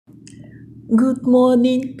Good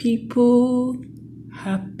morning, people.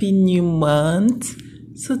 Happy new month.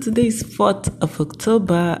 So today is 4th of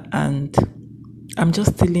October, and I'm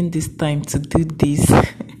just stealing this time to do this.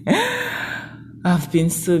 I've been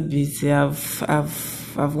so busy. I've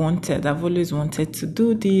always wanted to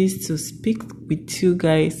do this, to speak with you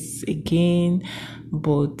guys again,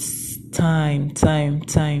 but time.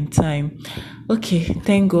 Okay,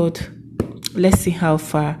 thank God. Let's see how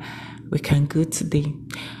far we can go today.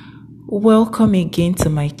 Welcome again to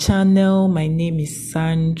my channel. My name is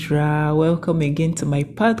Sandra. Welcome again to my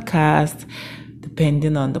podcast,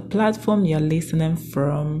 depending on the platform you're listening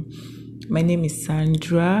from. My name is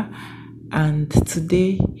Sandra, and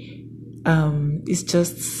today it's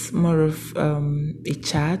just more of a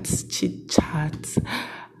chit chat.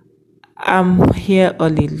 I'm here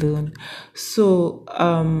all alone. So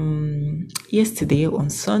yesterday on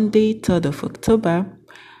Sunday, 3rd of October,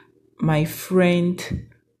 my friend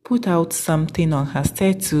put out something on her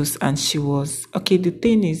status, and she was okay. The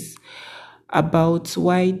thing is about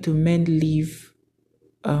why do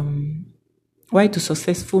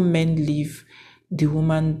successful men leave the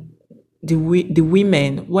women?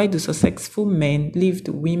 Why do successful men leave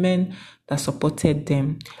the women that supported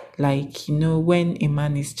them? Like, when a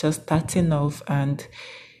man is just starting off and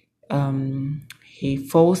he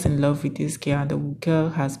falls in love with this girl, and the girl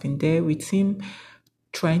has been there with him,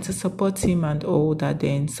 trying to support him and all that,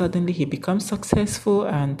 then suddenly he becomes successful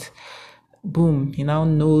and boom, he now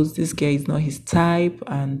knows this girl is not his type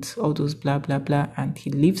and all those blah blah blah, and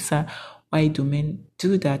he leaves her. Why do men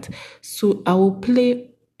do that? So I will play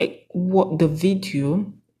the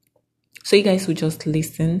video so you guys will just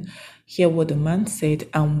listen, hear what the man said,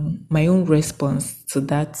 and my own response to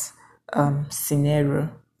that scenario,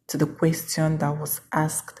 to the question that was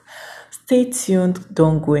asked. Stay tuned,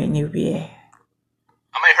 don't go anywhere.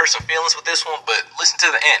 I may hurt some feelings with this one, but listen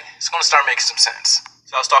to the end. It's going to start making some sense.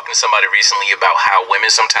 So I was talking to somebody recently about how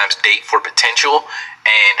women sometimes date for potential,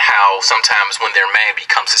 and how sometimes when their man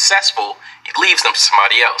becomes successful, he leaves them to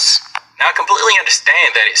somebody else. Now, I completely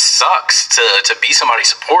understand that it sucks to be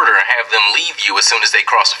somebody's supporter and have them leave you as soon as they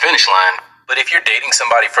cross the finish line. But if you're dating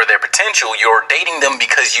somebody for their potential, you're dating them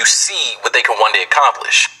because you see what they can one day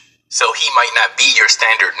accomplish. So he might not be your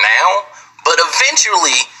standard now, but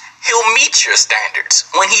eventually he'll meet your standards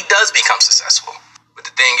when he does become successful. But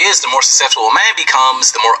the thing is, the more successful a man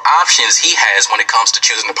becomes, the more options he has when it comes to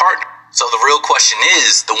choosing a partner. So the real question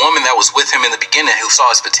is, the woman that was with him in the beginning who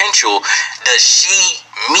saw his potential, does she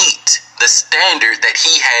meet the standard that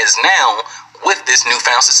he has now with this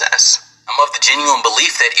newfound success? I'm of the genuine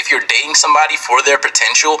belief that if you're dating somebody for their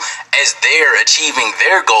potential, as they're achieving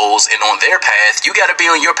their goals and on their path, you got to be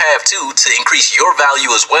on your path too to increase your value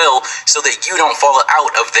as well, so that you don't fall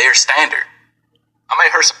out of their standard. I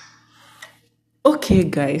might hurt some. Okay,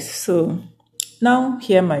 guys, so now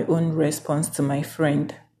hear my own response to my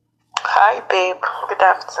friend. Hi, babe. Good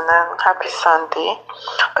afternoon. Happy Sunday.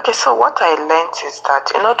 Okay, so what I learned is that,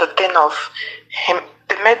 the thing of him,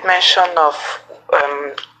 they made mention of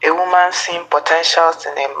a woman seeing potentials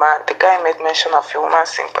in a man. The guy made mention of a woman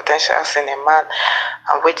seeing potentials in a man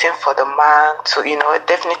and waiting for the man to,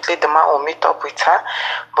 definitely the man will meet up with her.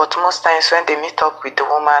 But most times when they meet up with the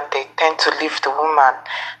woman, they tend to leave the woman,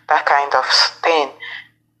 that kind of thing.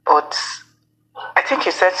 But I think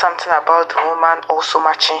he said something about the woman also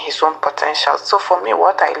matching his own potential. So for me,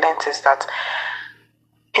 what I learned is that,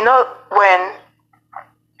 when,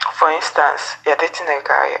 for instance, you're dating a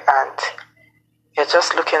guy and you're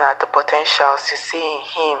just looking at the potentials you see in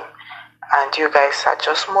him, and you guys are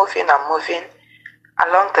just moving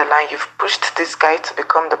along the line. You've pushed this guy to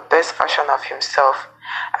become the best version of himself.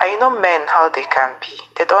 And men, how they can be.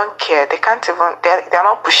 They don't care. They can't even, they're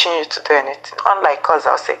not pushing you to do anything. Unlike us,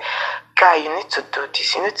 I'll say, guy, you need to do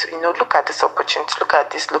this. You need to, look at this opportunity. Look at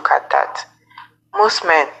this, look at that. Most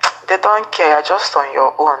men, they don't care. You're just on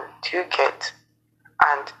your own. Do you get?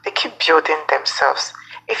 And they keep building themselves.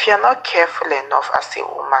 If you're not careful enough as a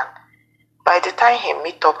woman, by the time he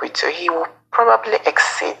meet up with you, he will probably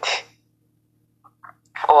exceed.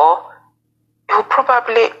 Or he will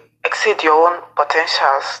probably exceed your own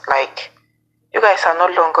potentials. Like, you guys are no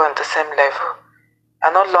longer on the same level.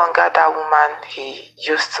 You're no longer that woman he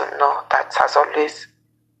used to know that has always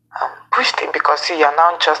pushed him, because you're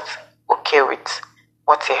now just okay with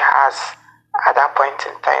what he has at that point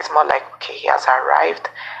in time. It's more like, okay, he has arrived.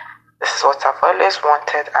 This is what I've always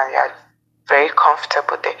wanted, and you're very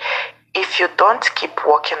comfortable there. If you don't keep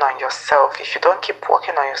working on yourself,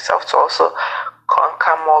 to also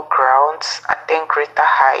conquer more grounds, attain greater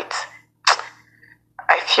heights,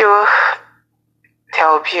 I feel there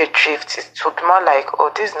will be a drift. It would be more like, oh,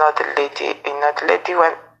 this is not the lady. The lady,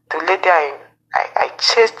 when The lady I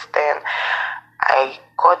chased then, I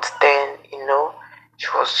got then, she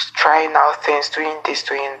was trying out things, doing this,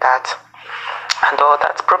 doing that, and all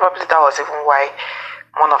that. Probably that was even why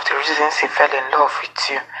one of the reasons he fell in love with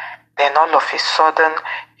you. Then all of a sudden,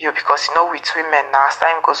 because with women now, as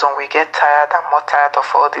time goes on, we get tired and more tired of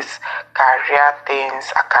all these career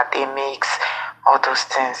things, academics, all those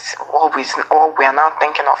things. All we are now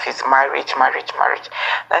thinking of is marriage.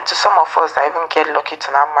 Then to some of us, I even get lucky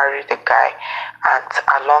to now marry the guy, and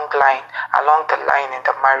along the line in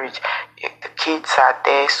the marriage, the kids are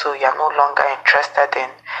there, so you're no longer interested in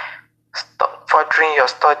furthering your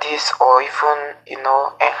studies or even,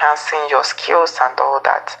 enhancing your skills and all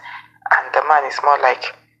that. And the man is more like,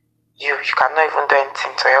 you cannot even do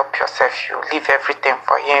anything to help yourself. You leave everything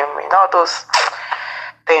for him, all those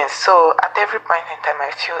things. So at every point in time,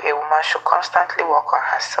 I feel a woman should constantly work on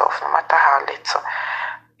herself, no matter how little.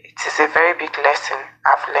 It is a very big lesson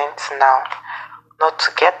I've learned now, not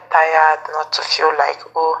to get tired, not to feel like,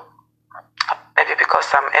 maybe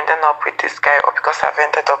because I'm ending up with this guy or because I've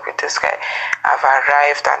ended up with this guy, I've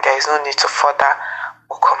arrived and there is no need to further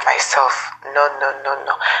work on myself. No.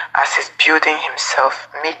 As he's building himself,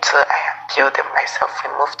 me too, I am building myself. We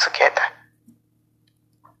move together.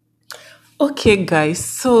 Okay, guys,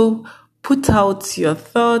 so put out your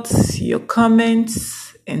thoughts, your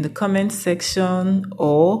comments in the comment section,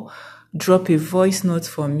 or drop a voice note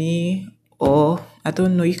for me, or I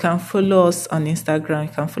don't know, you can follow us on Instagram.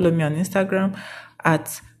 You can follow me on Instagram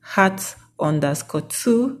at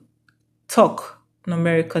heart_2 talk,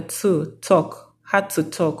 numerical 2 talk, heart to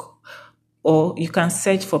talk, or you can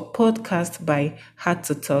search for podcast by Heart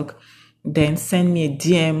to Talk. Then send me a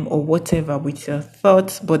DM or whatever with your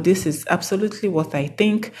thoughts. But this is absolutely what I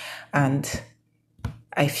think, and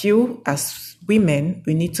I feel as women,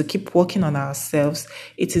 we need to keep working on ourselves.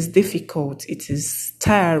 It is difficult. It is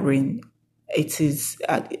tiring.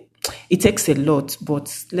 It takes a lot,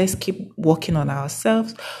 but let's keep working on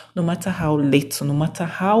ourselves, no matter how little.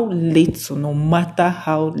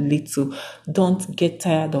 Don't get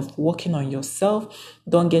tired of working on yourself.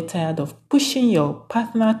 Don't get tired of pushing your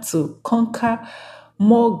partner to conquer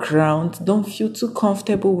more ground. Don't feel too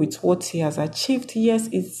comfortable with what he has achieved. Yes,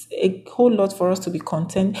 it's a whole lot for us to be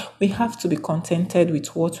content. We have to be contented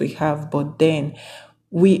with what we have, but then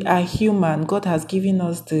we are human. God has given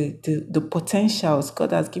us the potentials.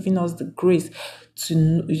 God has given us the grace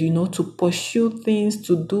to pursue things,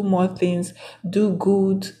 to do more things, do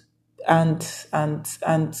good, and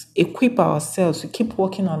equip ourselves. We keep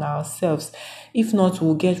working on ourselves. If not,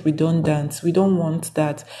 we'll get redundant. We don't want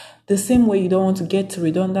that. The same way you don't want to get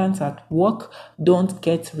redundant at work, don't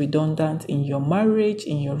get redundant in your marriage,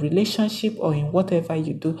 in your relationship, or in whatever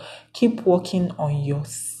you do. Keep working on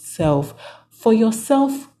yourself. For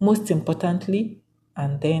yourself, most importantly,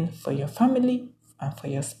 and then for your family and for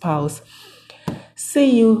your spouse.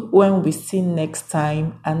 See you when we see next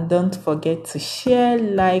time, and don't forget to share,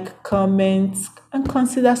 like, comment, and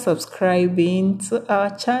consider subscribing to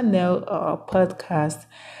our channel or our podcast.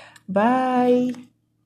 Bye.